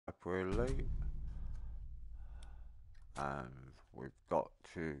Sniper Elite, and we've got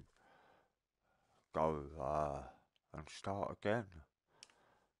to go and start again.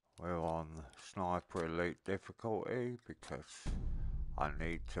 We're on Sniper Elite difficulty because I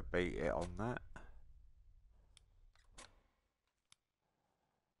need to beat it on that.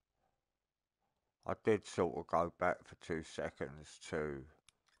 I did sort of go back for 2 seconds to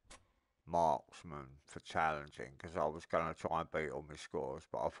Marksman for challenging because I was going to try and beat all my scores,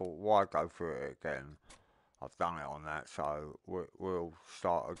 but I thought, why go through it again? I've done it on that, so we'll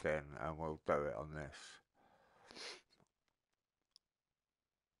start again and we'll do it on this.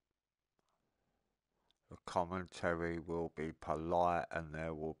 The commentary will be polite and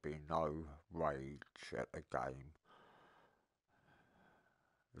there will be no rage at the game.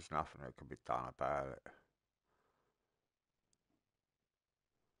 There's nothing that can be done about it.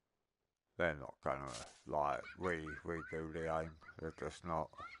 They're not gonna like redo the aim. They're just not.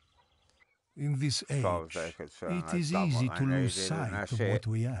 In this age, it is easy to lose sight of what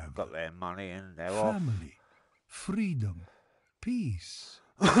we have. Got their money and they're family, freedom, peace.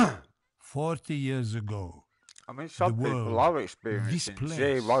 40 years ago, I mean, some people are experiencing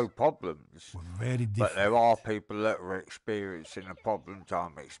zero problems, but there are people that are experiencing the problems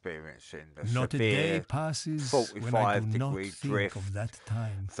I'm experiencing. The not severe a day passes 45 when I do degree not drift think of that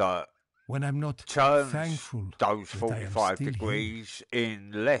time. That when I'm not turns thankful those that 45 degrees here.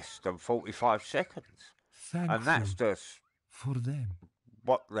 in less than 45 seconds. Thankful and that's just for them.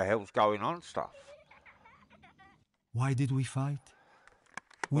 What the hell's going on stuff. Why did we fight?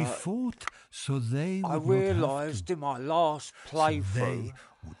 We fought so they would I realised in my last playthrough so they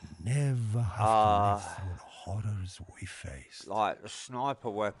would never have to live through the horrors we faced. Like, the sniper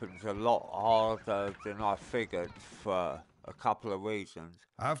weapon's a lot harder than I figured for a couple of reasons.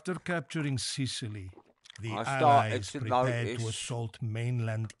 After capturing Sicily, the I Allies to prepared to assault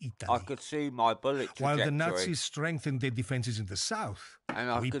mainland Italy. I could see my bullet trajectory. While the Nazis strengthened their defences in the south,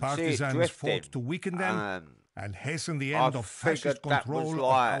 and we partisans fought to weaken them and hasten the end of fascist control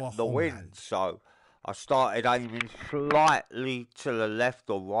of our the wind, so I started aiming slightly to the left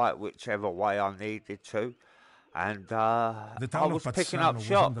or right, whichever way I needed to, and I was picking up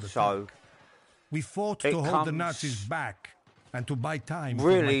shots, so we fought to hold the Nazis back and to buy time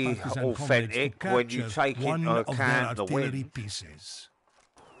really for my authentic when you take into account the wind. Pieces.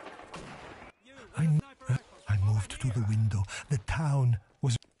 I moved to the window. The town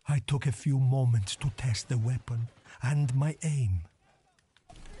was... I took a few moments to test the weapon and my aim.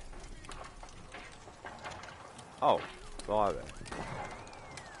 Oh, right then.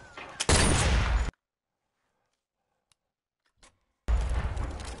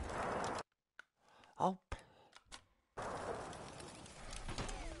 Oh.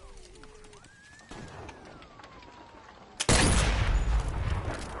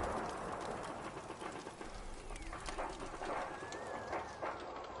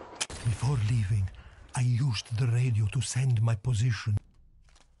 Before leaving, I used the radio to send my position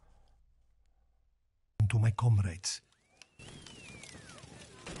to my comrades.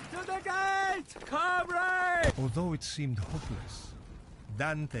 To the gate, comrade! Although it seemed hopeless,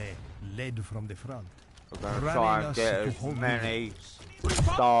 Dante led from the front. I'm going to try and get as many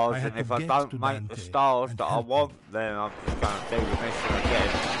stars, and if I don't make the stars that I want, then I'm just going to do the mission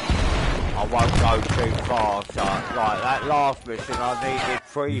again. I won't go too far, so like that last mission I needed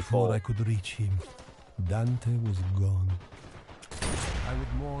 3 for. Before I could reach him, Dante was gone. I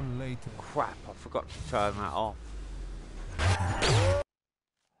would mourn later. Crap, I forgot to turn that off.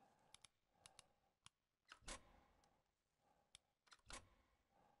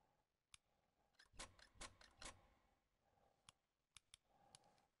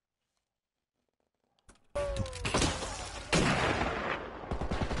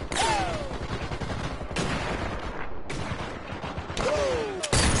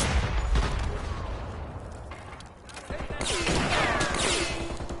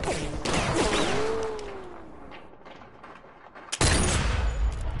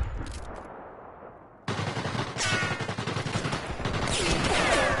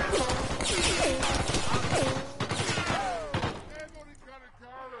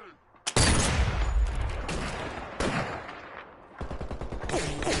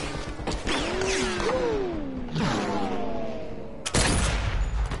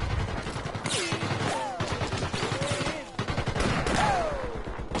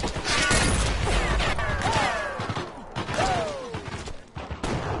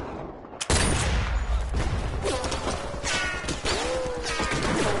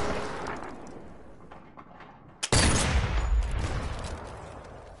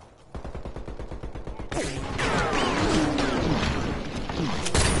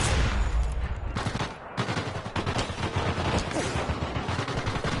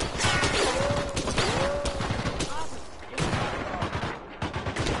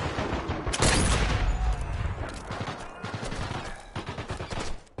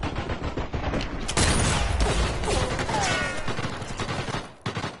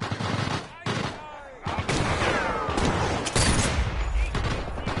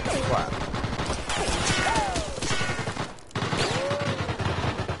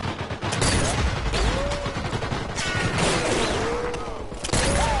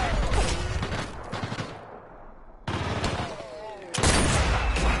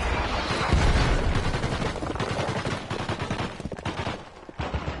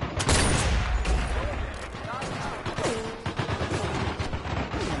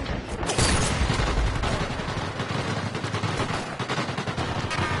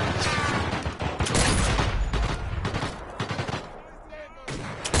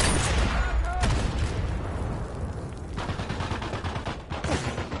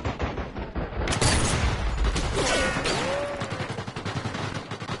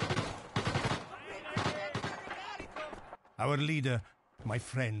 Our leader, my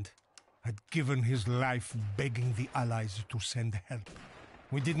friend, had given his life begging the Allies to send help.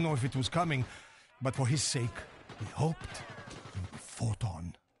 We didn't know if it was coming, but for his sake, we hoped and we fought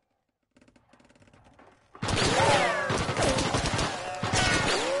on.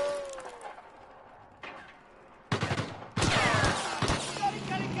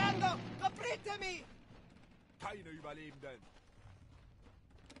 Keine Überlebenden.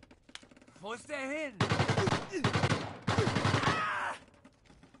 Wo ist der hin?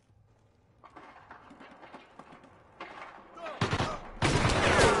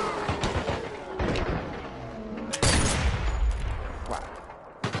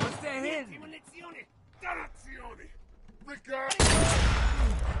 Wo ist der hin? Munizione! Dannazione! Regard!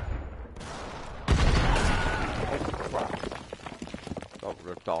 Don't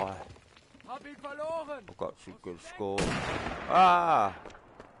wanna die. Hab ihn verloren. I've got some good score. Ah!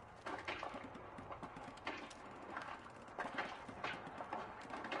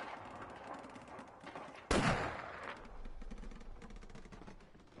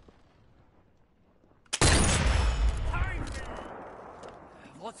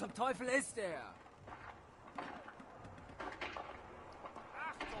 Wo zum Teufel ist er?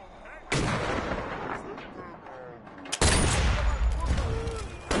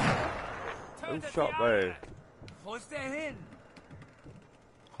 Who shot me? Wo ist der hin?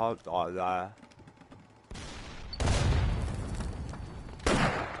 Can't die there.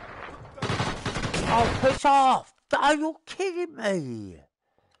 Oh, piss off! Are you kidding me?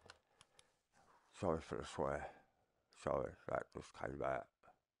 Sorry for the swear. Sorry, that just came out.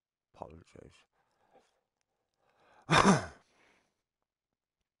 Apologies.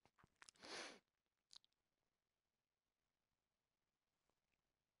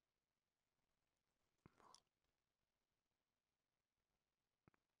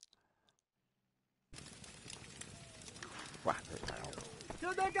 Whack it down.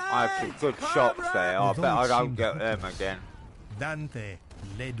 To the I had some gates! good shots there. I Although bet I it don't seemed get them hopeless, again. Dante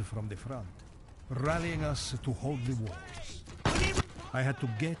led from the front, rallying us to hold the walls. I had to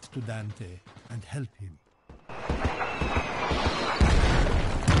get to Dante and help him.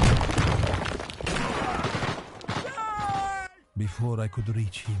 Before I could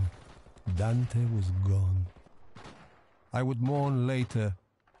reach him, Dante was gone. I would mourn later,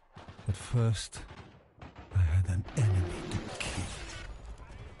 but first, I had an enemy to kill.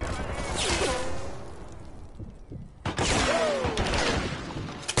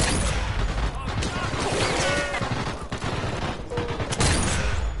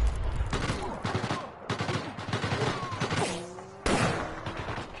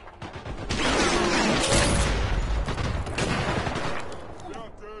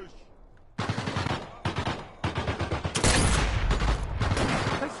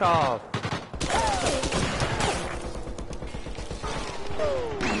 Piss off!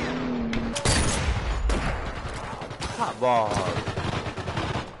 Come on!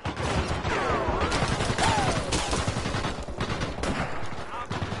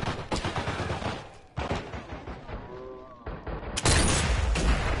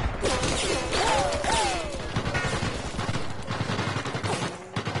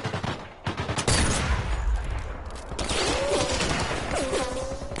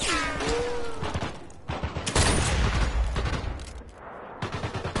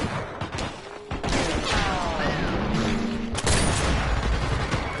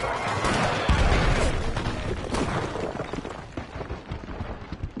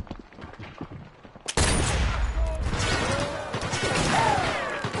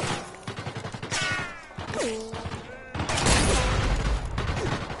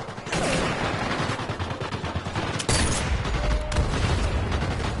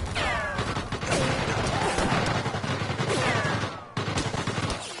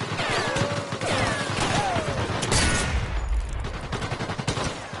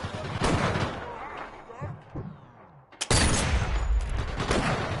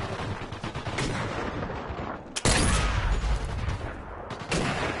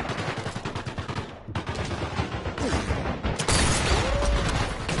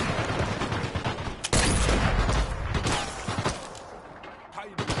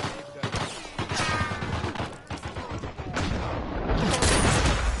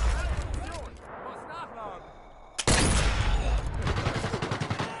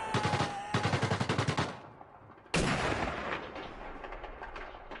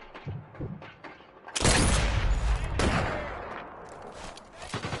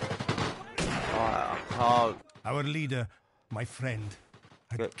 Our leader, my friend,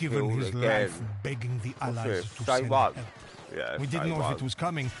 had Get given killed his again. life begging the Allies this? to Say send what? help. Yeah, We say didn't know what? if it was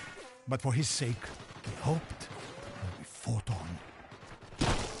coming, but for his sake, we hoped and we fought on.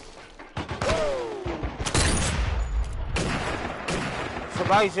 It's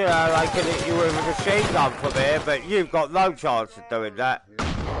amazing how they can hit you with a machine gun from here, but you've got no chance of doing that.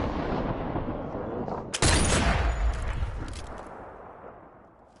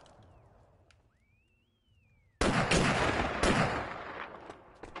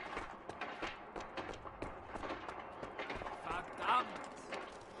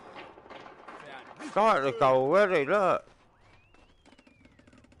 Starting to go already, look.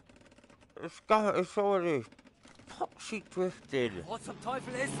 It's already topsy drifting. Was zum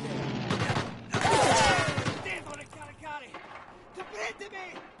Teufel ist der? Dentro le caricare!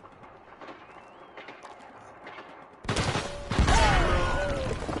 Comprendimi!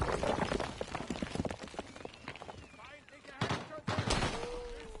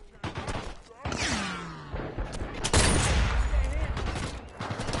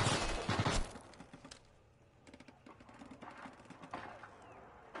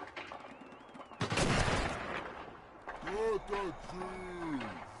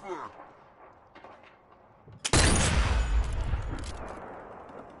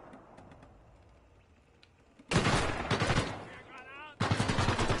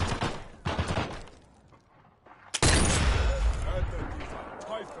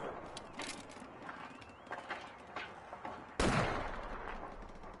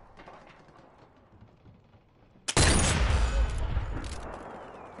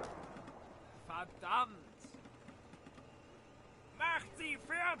 Verdammt! Macht sie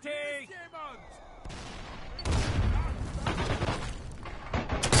fertig!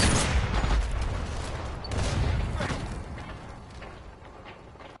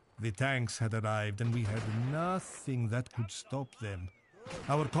 The tanks had arrived and we had nothing that could stop them.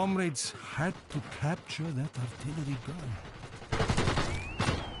 Our comrades had to capture that artillery gun.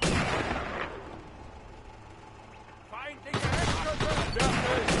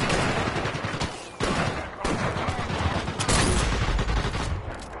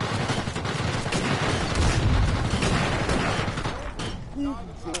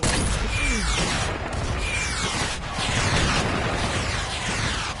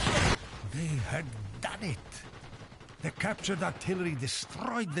 Captured artillery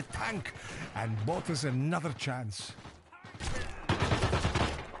destroyed the tank and bought us another chance.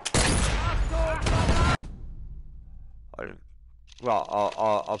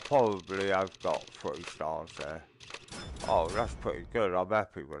 I probably have got 3 stars there. Oh, that's pretty good. I'm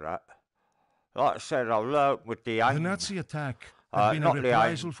happy with that. Like I said, I've learnt with the aim. The Nazi attack had been a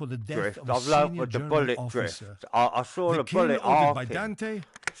reprisal for the death of a I've learnt senior with the German bullet officer. drift. I saw the bullet kill ordered by arcing. Dante,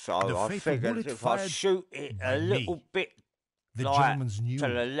 So I figured if I shoot it a little bit the like Germans knew to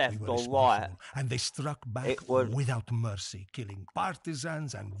the left we were or right, responsible, and they struck back it would without mercy, killing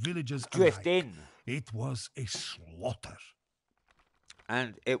partisans and villagers drift alike. in. It was a slaughter.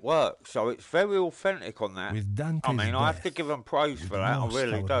 And it worked, so it's very authentic on that. With Dante's I mean, I have to death, give them praise for that, I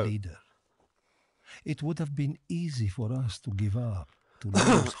really do. Leader. It would have been easy for us to give up, to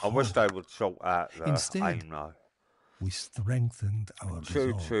lose I wish hope. they would sort out the Instead, aim though. We strengthened our resolve.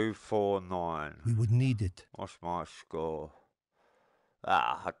 2249. We would need it. What's my score?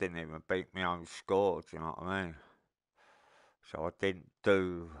 I didn't even beat my own score, do you know what I mean? So I didn't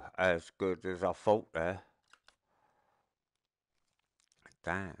do as good as I thought there.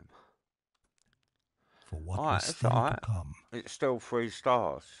 Damn. For what was still to come. It's still 3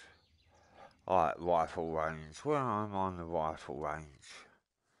 stars. Alright, rifle range. Where am I on the rifle range?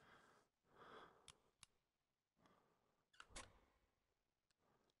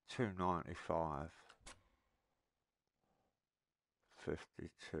 $295.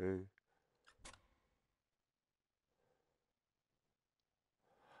 52.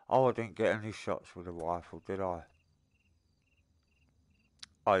 Oh, I didn't get any shots with a rifle, did I?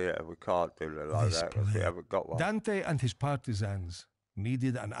 Oh yeah, we can't do the loadout because we haven't got one. Dante and his partisans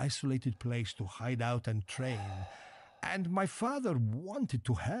needed an isolated place to hide out and train, and my father wanted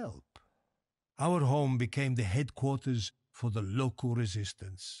to help. Our home became the headquarters for the local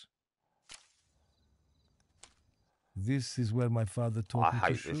resistance. This is where my father taught me to shoot.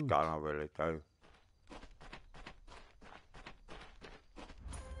 I hate this gun, I really do.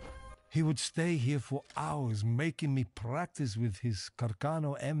 He would stay here for hours, making me practice with his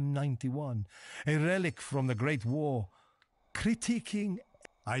Carcano M91, a relic from the Great War, critiquing.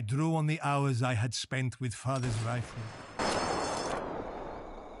 I drew on the hours I had spent with father's rifle.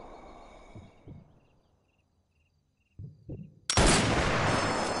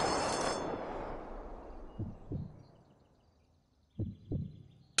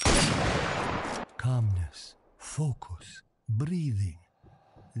 Calmness, focus, breathing.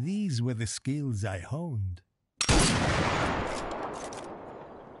 These were the skills I honed.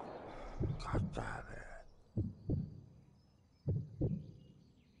 God damn it.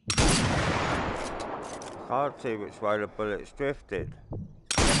 I can't see which way the bullet's drifted.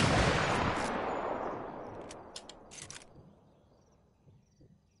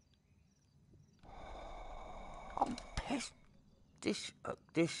 I'm pissed.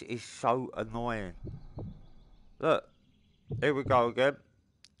 This is so annoying. Look, here we go again.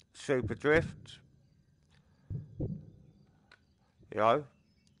 Super drift. You know,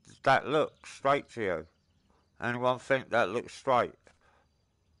 does that look straight to you? Anyone think that looks straight?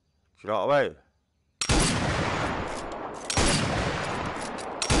 Do you know what I mean?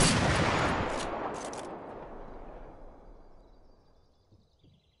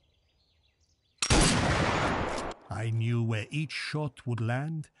 I knew where each shot would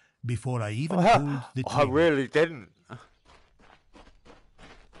land before I even pulled the trigger. I really didn't.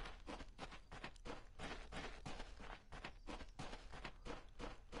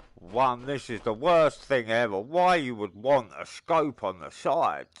 One, this is the worst thing ever. Why you would want a scope on the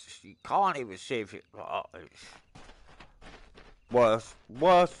sides? You can't even see if it... Oh, it's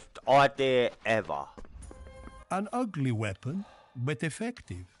worst idea ever. An ugly weapon, but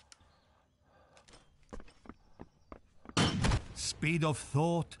effective. Speed of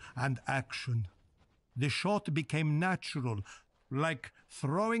thought and action. The shot became natural, like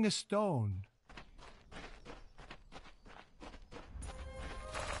throwing a stone.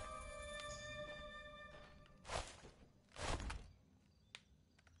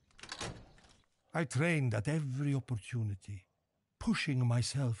 I trained at every opportunity, pushing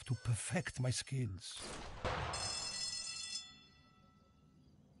myself to perfect my skills.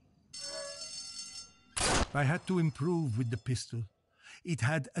 I had to improve with the pistol. It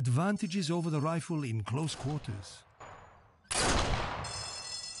had advantages over the rifle in close quarters.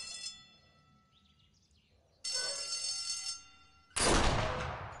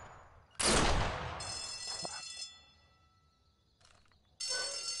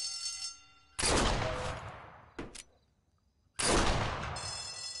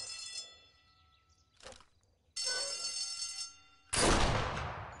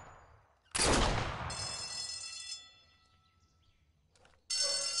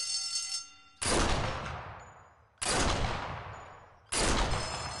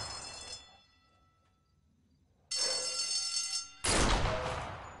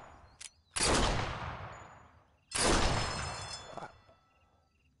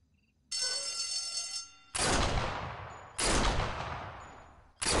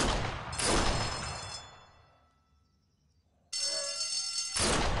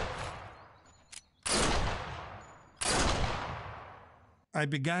 I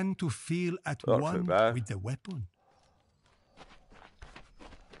began to feel at one with the weapon.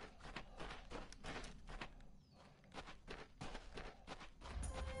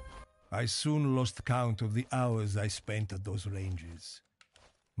 I soon lost count of the hours I spent at those ranges.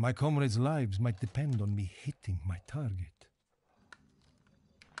 My comrades' lives might depend on me hitting my target.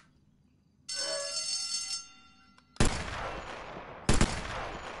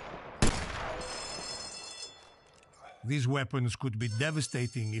 These weapons could be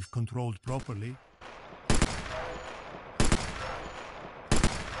devastating if controlled properly.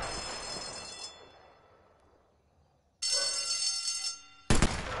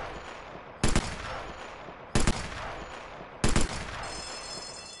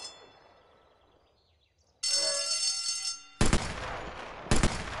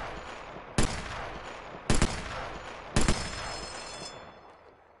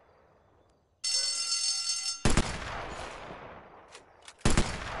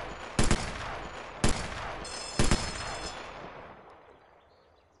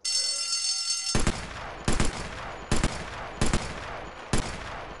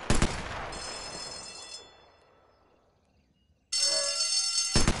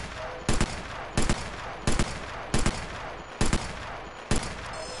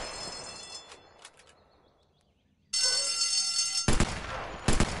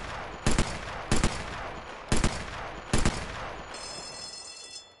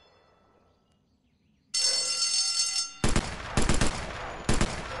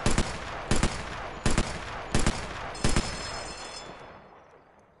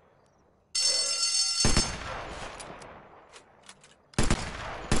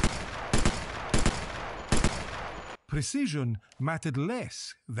 Precision mattered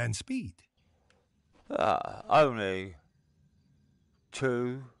less than speed. Only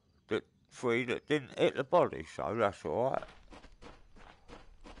 3 that didn't hit the body, so that's alright.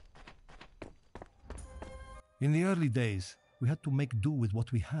 In the early days, we had to make do with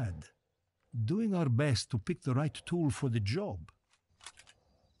what we had, doing our best to pick the right tool for the job.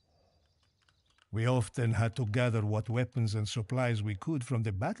 We often had to gather what weapons and supplies we could from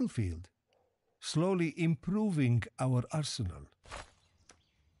the battlefield, slowly improving our arsenal.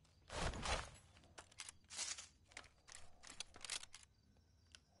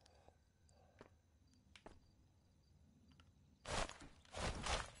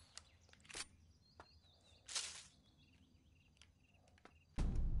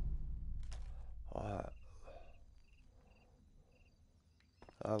 Alright.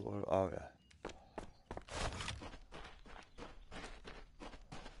 Oh yeah.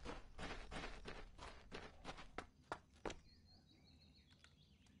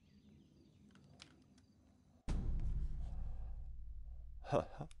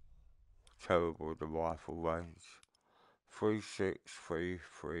 Terrible the rifle range.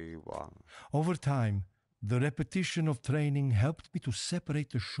 36331. Over time, the repetition of training helped me to separate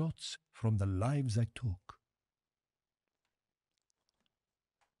the shots from the lives I took.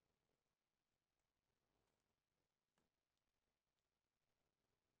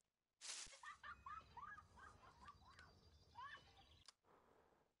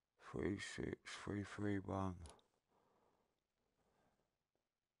 Three six three three one.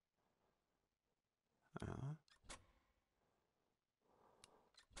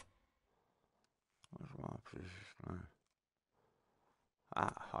 What's my position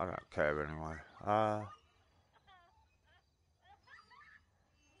now? I don't care anyway.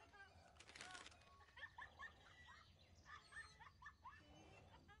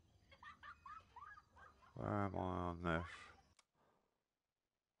 Where am I on this?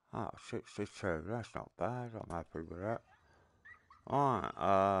 62, that's not bad, I'm happy with that. Alright,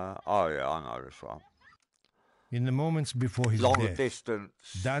 oh yeah, I know this one. In the moments before his Long death, distance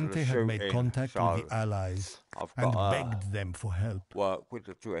Dante had made contact with the Allies I've and got begged them for help. work with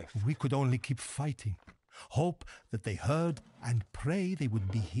the drift. We could only keep fighting, hope that they heard, and pray they would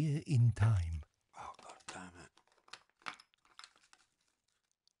be here in time. Oh god damn it.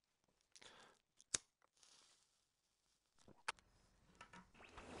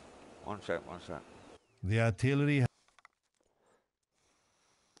 One sec. The artillery.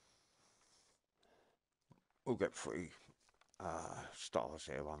 We'll get 3 stars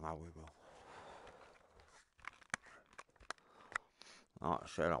here, I know we will. Like I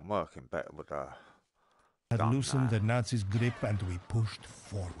said, I'm working better with the Had gun loosened now. the Nazis' grip and we pushed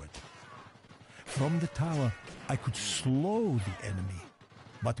forward. From the tower, I could slow the enemy,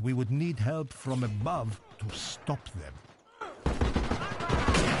 but we would need help from above to stop them.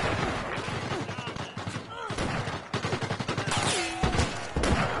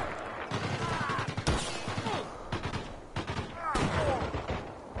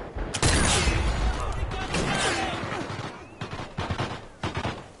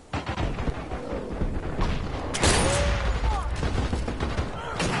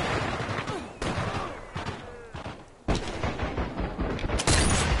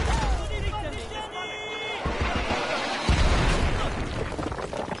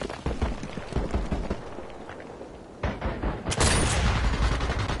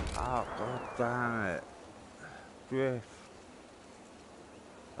 Damn it. Drift.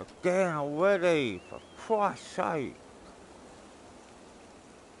 Again already, for Christ's sake.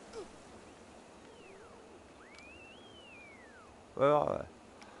 Where are they?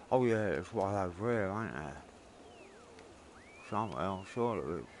 Oh yeah, there's one over here, ain't there? Somewhere, I'm sure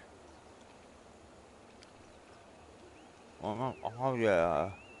there is. Oh yeah,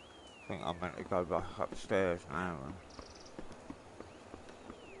 I think I'm meant to go back upstairs now.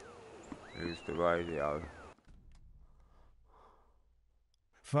 Use the radio.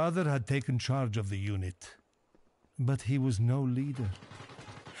 Father had taken charge of the unit, but he was no leader.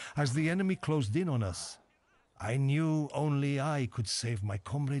 As the enemy closed in on us, I knew only I could save my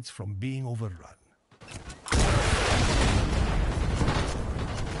comrades from being overrun.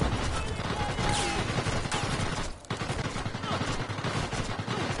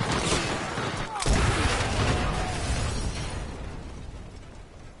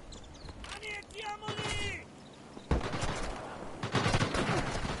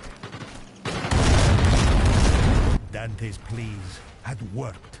 Dante's pleas had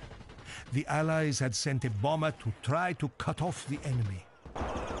worked. The Allies had sent a bomber to try to cut off the enemy.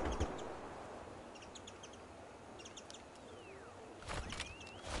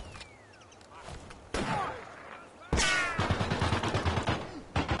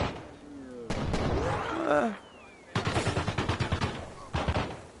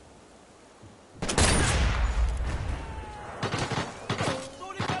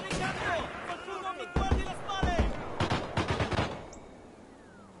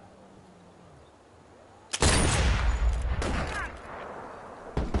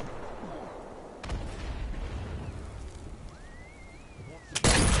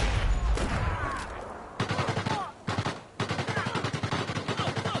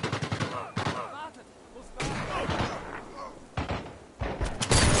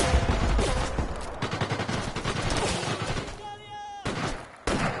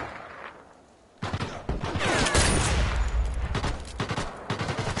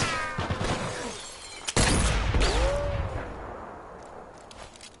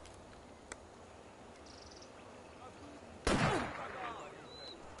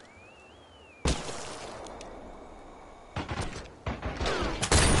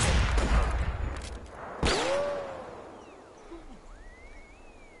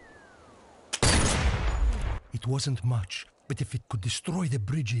 It wasn't much, but if it could destroy the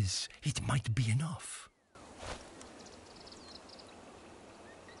bridges, it might be enough.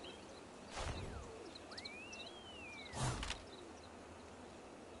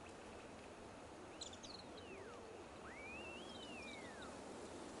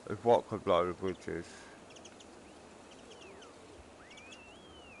 If what could blow the bridges?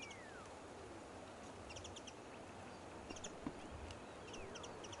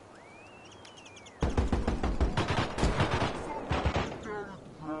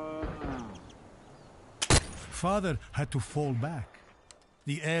 Father had to fall back.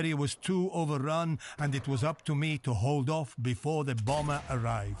 The area was too overrun, and it was up to me to hold off before the bomber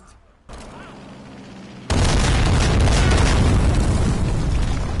arrived.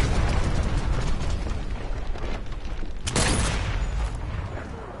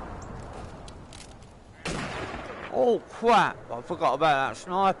 Oh crap, I forgot about that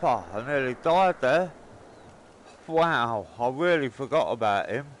sniper. I nearly died there. Wow, I really forgot about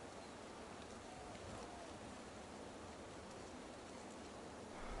him.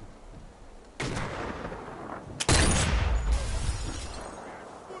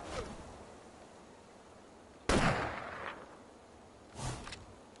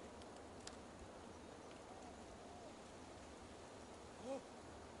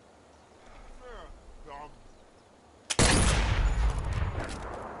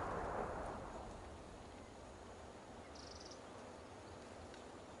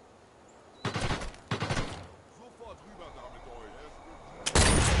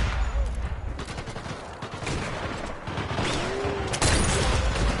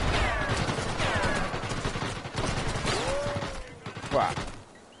 Crap.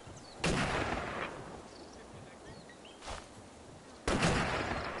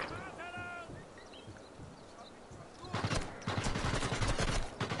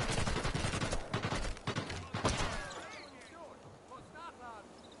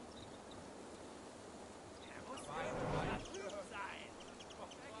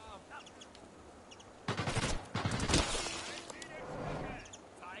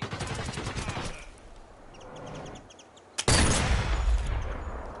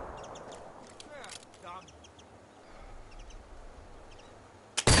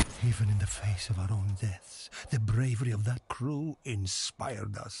 Even in the face of our own deaths, the bravery of that crew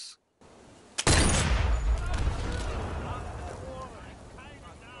inspired us.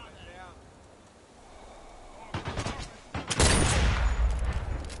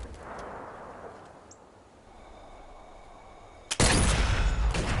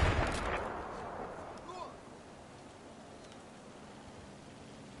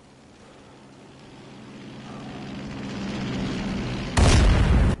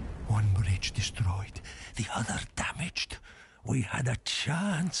 Destroyed, the other damaged. We had a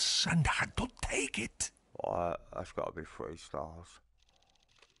chance and had to take it. Alright, that's got to be 3 stars.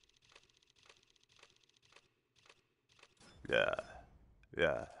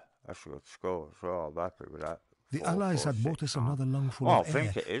 Yeah, that's a good score as well. I'm happy with that. The Allies had bought us another lungful well, of I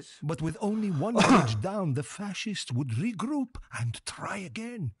think air, it is. but with only one bridge down, the fascists would regroup and try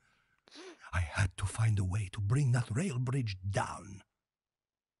again. I had to find a way to bring that rail bridge down.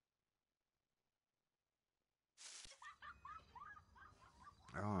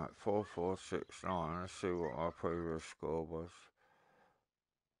 Alright, 4469. Let's see what my previous score was.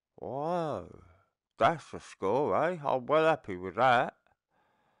 Wow, that's a score, eh? I'm well happy with that.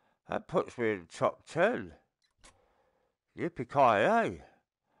 That puts me in the top 10. Yippee-ki-yay.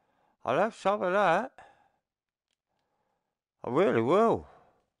 I'll have some of that. I really will.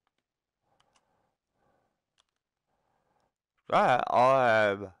 That I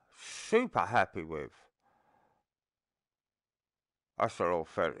am super happy with. That's an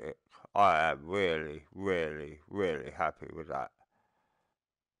authentic. I am really, really, really happy with that.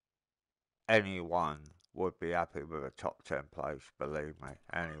 Anyone would be happy with a top 10 place, believe me.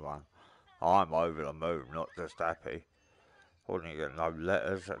 Anyone. I'm over the moon, not just happy. I didn't get no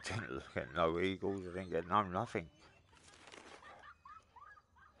letters, I didn't get no eagles, I didn't get no nothing.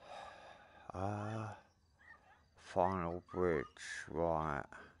 Final bridge, right.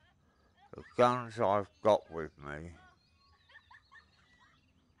 The guns I've got with me.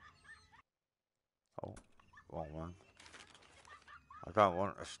 Oh, wrong one. I don't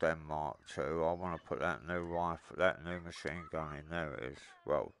want a STEM Mark II, I want to put that new rifle, that new machine gun in. There it is.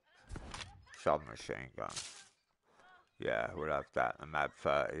 Well, submachine gun. Yeah, we'll have that, the MAB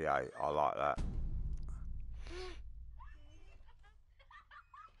 38, I like that.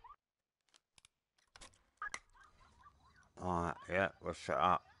 Alright, yeah, we'll set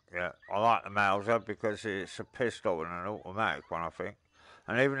up. Yeah, I like the Mauser because it's a pistol and an automatic one, I think.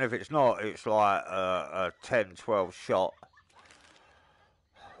 And even if it's not, it's like a 10, 12 shot.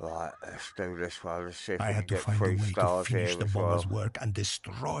 Right, let's do this one. Let's see if I we can had to get find a 3 way to stars finish here the as bomber's well. work and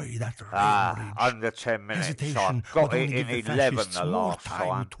destroy that rail Ah, bridge. under 10 minutes. Hesitation I got would it only in give the 11 fascists the more last time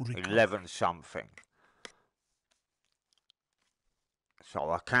time. to recover. 11 something. So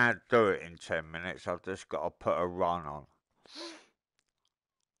I can't do it in 10 minutes. I've just got to put a run on.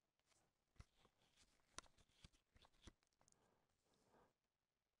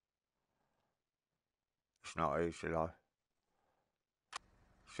 It's not easy though.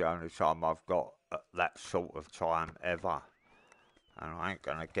 It's the only time I've got that sort of time ever. And I ain't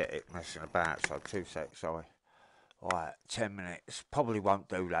going to get it messing about, so 2 secs, sorry. Right, 10 minutes. Probably won't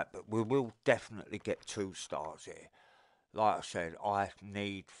do that, but we will definitely get 2 stars here. Like I said, I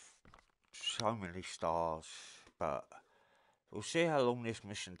need so many stars, but we'll see how long this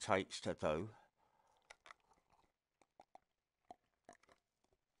mission takes to do.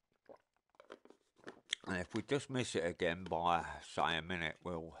 And if we just miss it again by, say, a minute,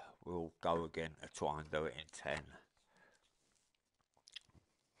 we'll go again to try and do it in 10.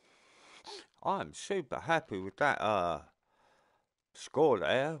 I'm super happy with that score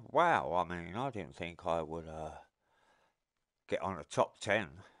there. Wow, I mean, I didn't think I would get on a top 10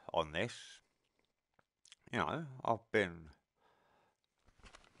 on this. You know, I've been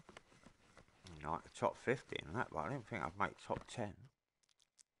like top 50 in that, but I didn't think I'd make top 10.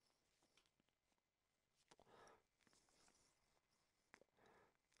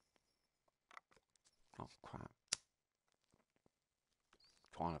 Oh crap.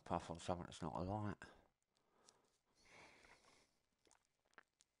 Trying to puff on something that's not a light.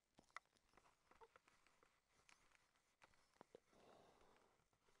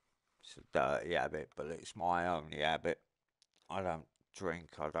 It's a dirty habit, but it's my only habit. I don't drink,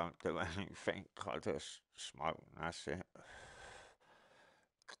 I don't do anything, I just smoke and that's it.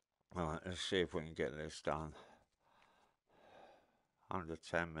 Alright, let's see if we can get this done. Under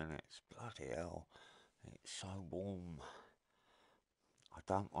 10 minutes, bloody hell, it's so warm. I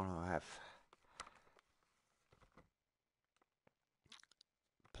don't want to have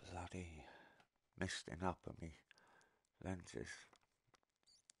bloody misting up of me lenses.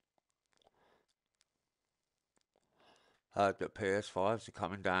 Heard that PS5s are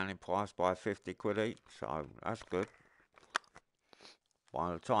coming down in price by 50 quid each, so that's good.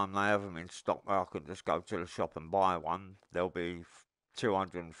 By the time they have them in stock, I can just go to the shop and buy one. There'll be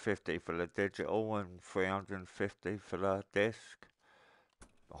 250 for the digital and 350 for the disc.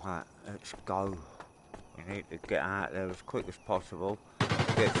 Right, let's go. We need to get out there as quick as possible.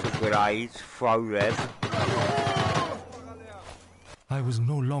 Get some grenades, throw them. I was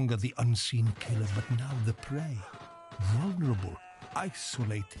no longer the unseen killer, but now the prey. Vulnerable,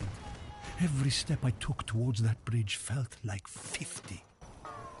 isolated. Every step I took towards that bridge felt like 50.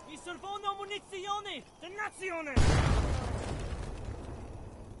 Mi servono munizioni! Dannazione!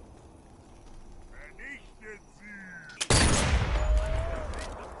 Vernichtet sie!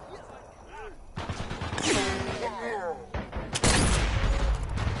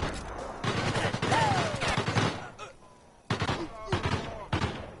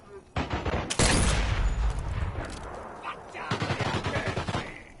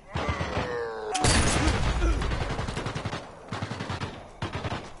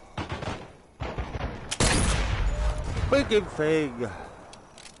 Big thing.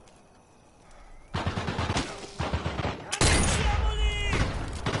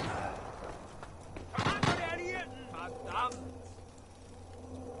 Verdammt!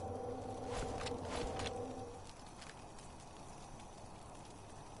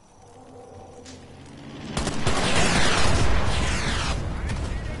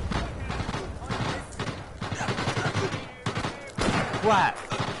 What?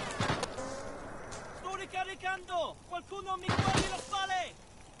 Sto ricaricando! Qualcuno mi guardi le spalle!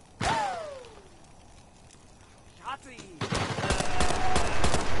 Cazzi!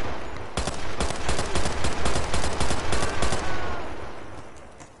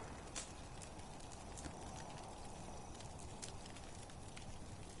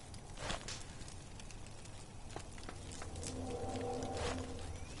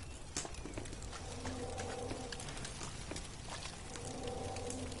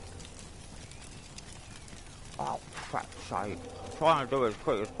 Oh, crap's sake. I'm trying to do it as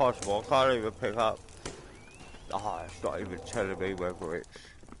quick as possible. I can't even pick up. Oh, it's not even telling me whether it's...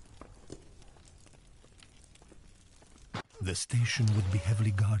 The station would be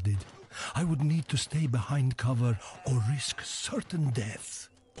heavily guarded. I would need to stay behind cover or risk certain death.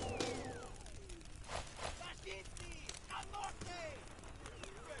 Fascisti! A morte!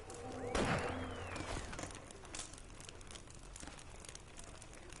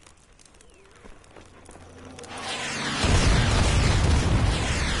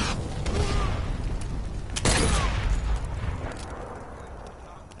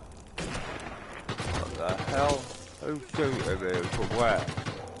 From where?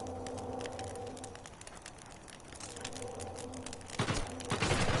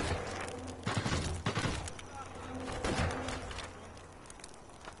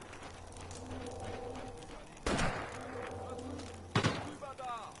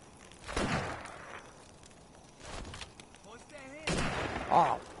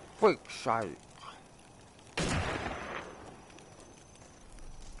 Oh, freak's sake.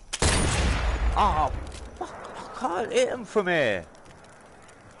 Oh, fuck, I can't hit him from here.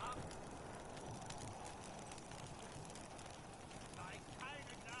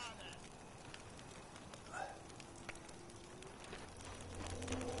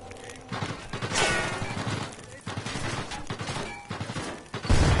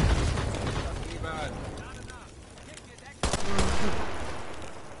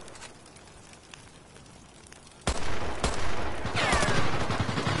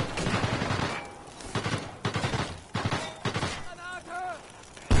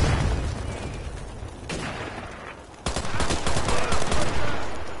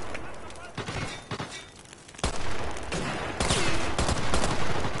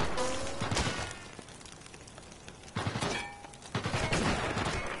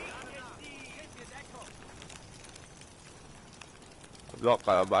 Not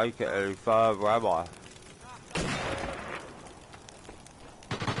gonna make it any further, am I?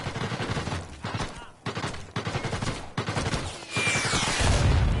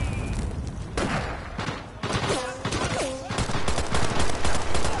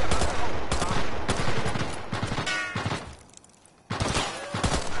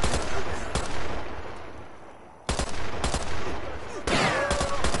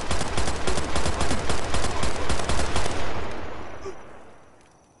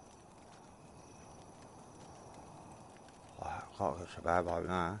 Can't get so bad like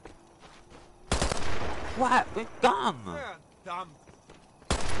that. What? With gun! Verdammt!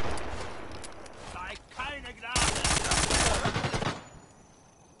 Zeig keine Gnade!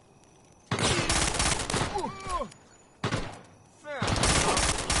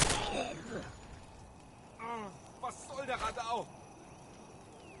 Was soll der Radau?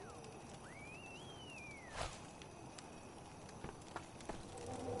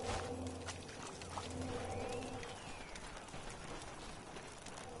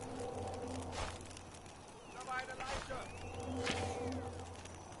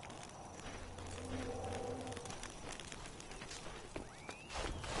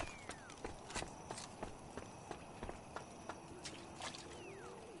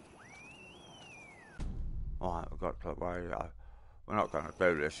 Right, we've got the radio. We're not going to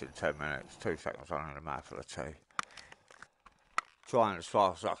do this in 10 minutes. 2 seconds on in the mouthful of tea. Trying as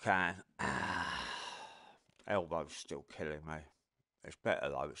fast as I can. Elbow's still killing me. It's better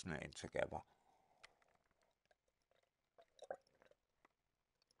though, it's knitting together.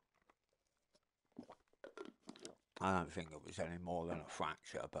 I don't think it was any more than a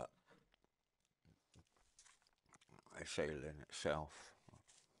fracture, but it's healing itself.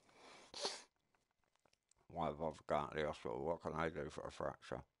 Why have I gone to the hospital? What can they do for a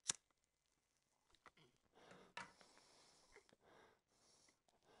fracture?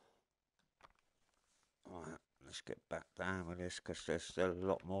 Right, let's get back down with this because there's still a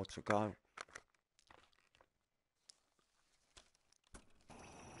lot more to go.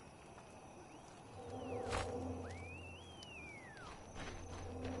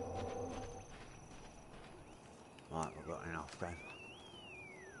 Right, we've got enough then.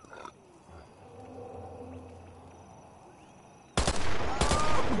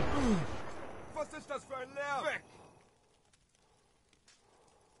 Was ist das für ein Lärm? Weg!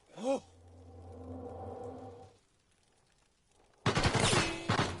 Oh.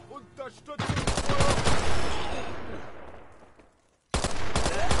 Unterstützungsfeuer!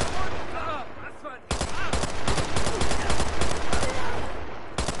 Was für ein...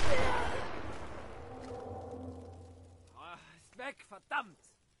 Ist weg, verdammt!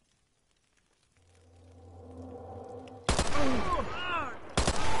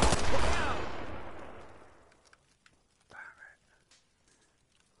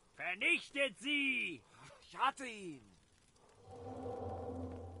 Vernichtet sie! Ich hatte ihn!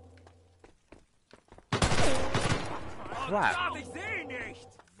 Crap. Ich sehe ihn nicht!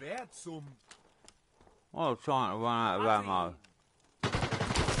 Wer zum... Well, trying to run out of ammo.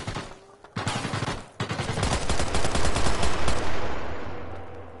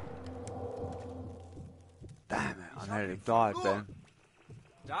 Damn it, I nearly died then.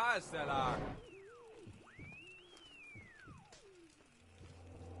 Da ist der Lager.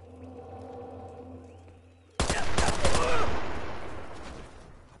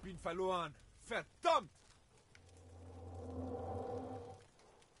 Hab ihn verloren. Verdammt!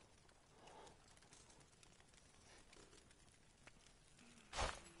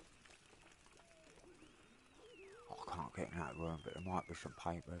 that room, but there might be some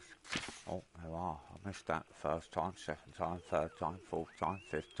papers. Oh, there are. I missed that the first time, second time, third time, fourth time,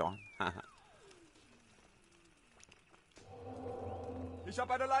 fifth time. Ich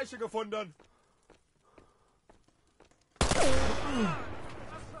habe eine Leiche gefunden.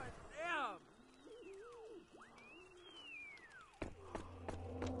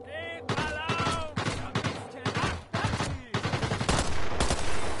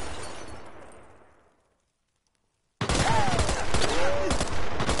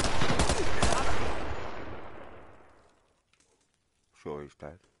 Sure he's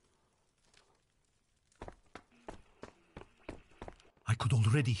dead. I could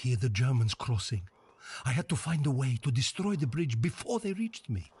already hear the Germans crossing. I had to find a way to destroy the bridge before they reached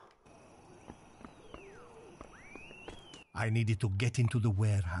me. I needed to get into the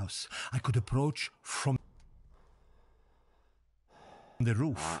warehouse. I could approach from the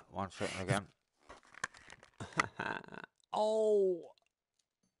roof. Right, 1 second again. Oh!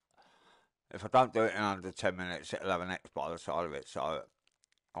 If I don't do it in under 10 minutes, it'll have an X by the side of it, so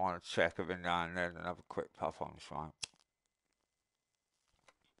I want to check every now and then and have a quick puff on the smoke.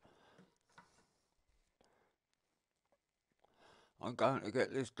 I'm going to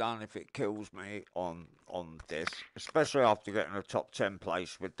get this done if it kills me on this, especially after getting a top 10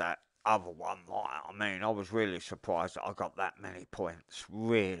 place with that other one. Like, I mean, I was really surprised that I got that many points.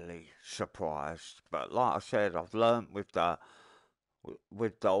 Really surprised. But like I said, I've learned with the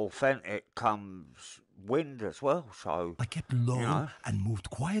authentic comes wind as well. So I kept low, you know, and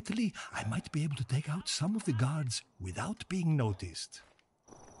moved quietly. I might be able to take out some of the guards without being noticed.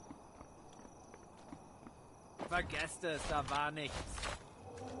 Vergesst es, da war nichts.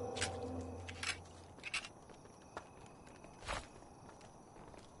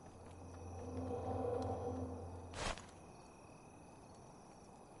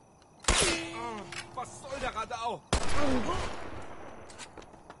 Was soll der Radau?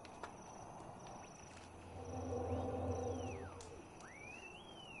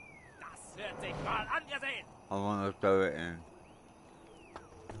 Das wird sich mal angesehen. I want to do it in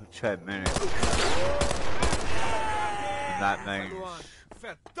 10 minutes. And that means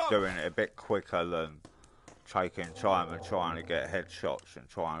doing it a bit quicker than taking time and trying to get headshots and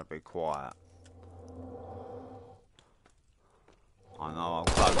trying to be quiet. I know I'm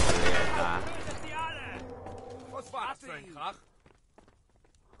close to the end now. Was war das für ein Krach?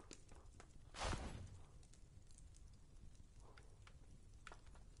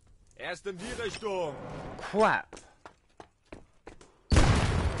 Erst in die Richtung. Crap!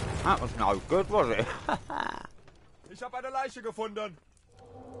 That was no good, was it? Ich habe eine Leiche gefunden.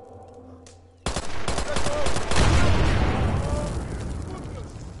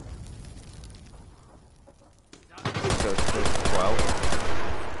 Well.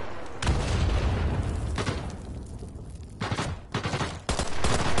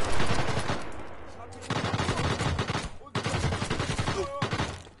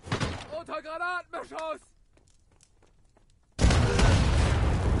 Unter Granatenbeschuss.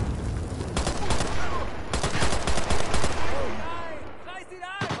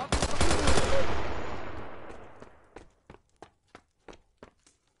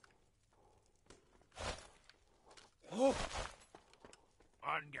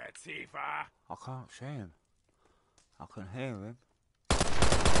 Ungeziefer. I can't see him. I can hear him.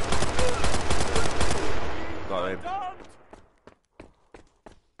 Got him.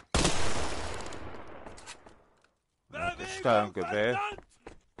 Like a stone gewehr.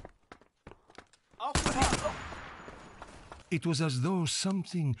 It was as though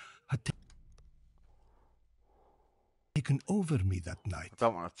something had taken over me that night. I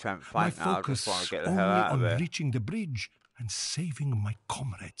don't want to tempt My fate now, I just focus want to get the only hell out of on there. reaching the bridge and saving my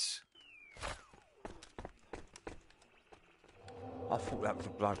comrades. I thought that was a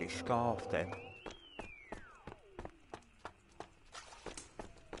bloody scarf then.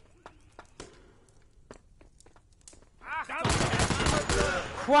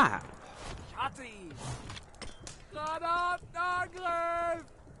 Crap! Ich hatte ihn. Granatenangriff!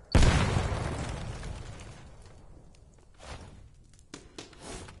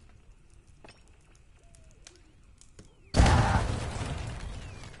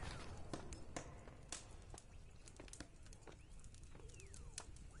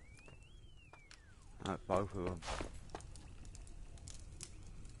 That's both of them.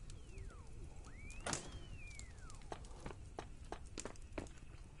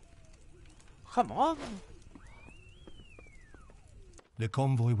 Come on! The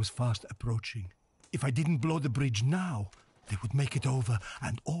convoy was fast approaching. If I didn't blow the bridge now, they would make it over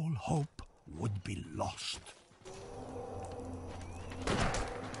and all hope would be lost.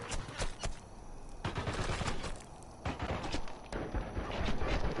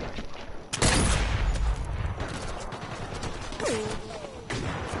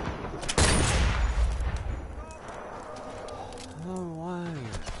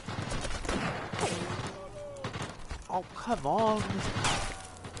 Come on.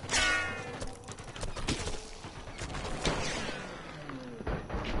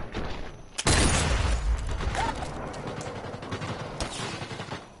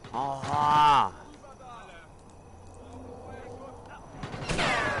 Aha.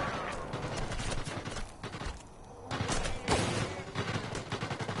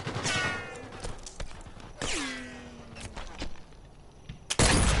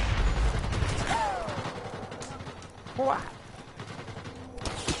 What?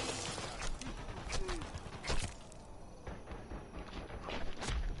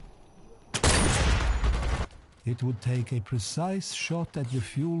 It would take a precise shot at the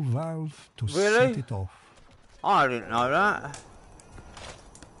fuel valve to Really? set it off. I didn't know that.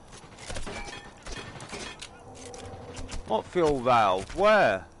 What fuel valve?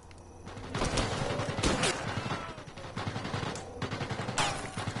 Where?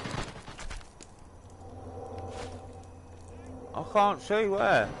 I can't see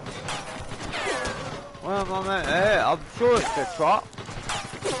where. Where am I meant to hit? I'm sure it's the truck.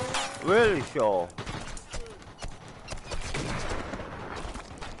 Really sure.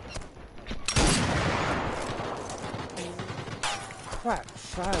 Crap's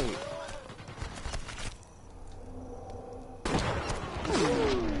sake.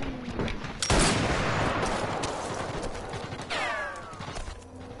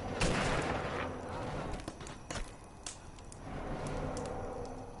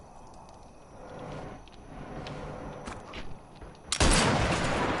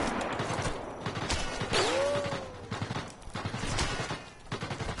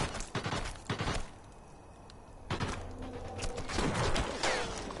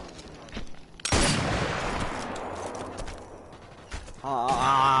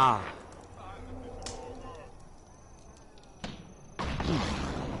 Ah.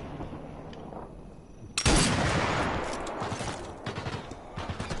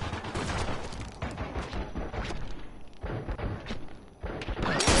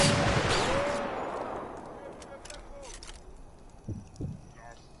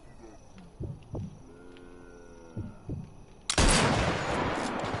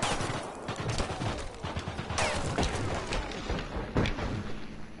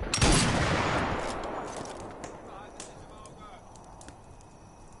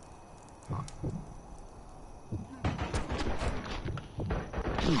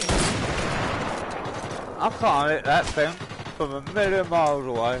 I can't hit that thing from a million miles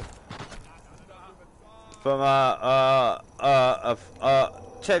away. From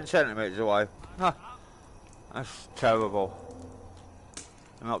 10 centimetres away. Huh. That's terrible.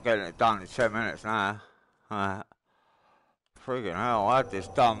 I'm not getting it done in 10 minutes now. Friggin' hell, I had this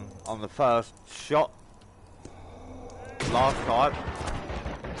done on the first shot last time.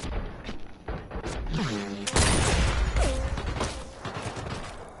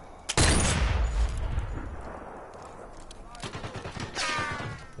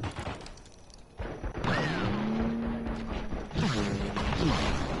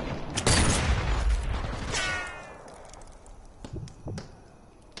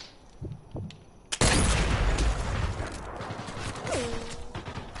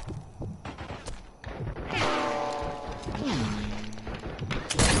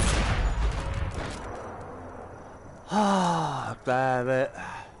 Ah, damn it.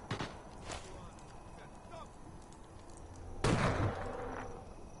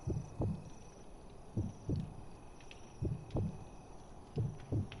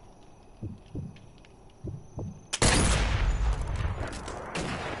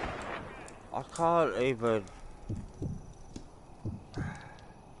 I can't even.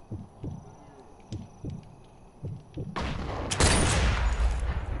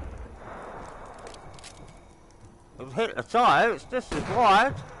 I've hit the tyre, it's just as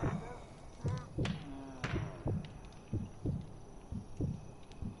wide.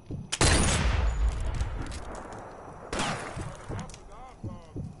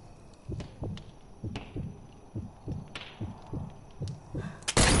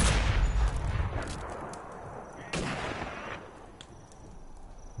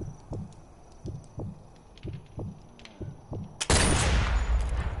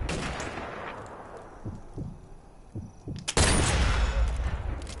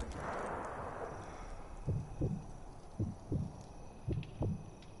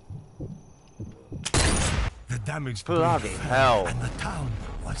 Damaged Bloody hell. and the town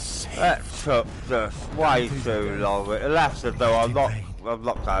was safe. That took just way too long. It'll have to do. I'm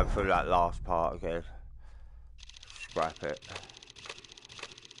not going through that last part again. Scrap it.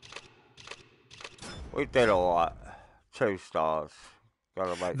 We did alright. 2 stars.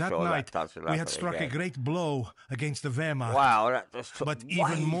 Gotta make That sure night, that doesn't we happen had struck again. a great blow against the Wehrmacht. Wow, that just took But way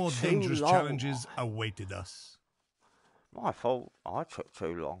even more too dangerous long. challenges awaited us. My fault. I took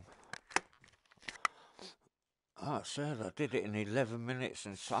too long. Oh, I said I did it in 11 minutes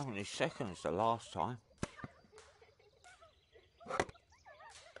and so many seconds the last time.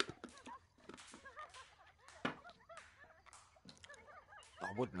 I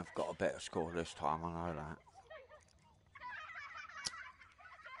wouldn't have got a better score this time, I know that.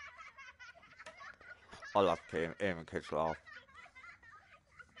 I love hearing kids laugh.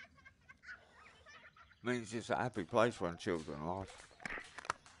 Means it's a happy place when children laugh.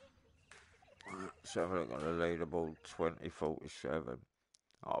 So we're going to leaderboard 2047.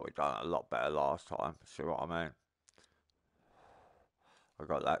 Oh, we done a lot better last time. See what I mean? I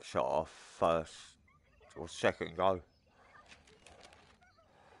got that shot off first or second go.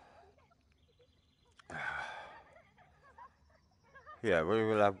 Yeah, we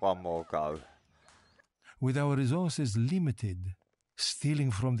will have one more go. With our resources limited,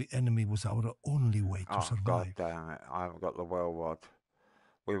 stealing from the enemy was our only way to Oh, survive. God damn it. I haven't got the well rod.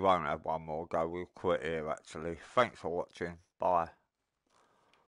 We won't have one more go. We'll quit here, actually. Thanks for watching. Bye.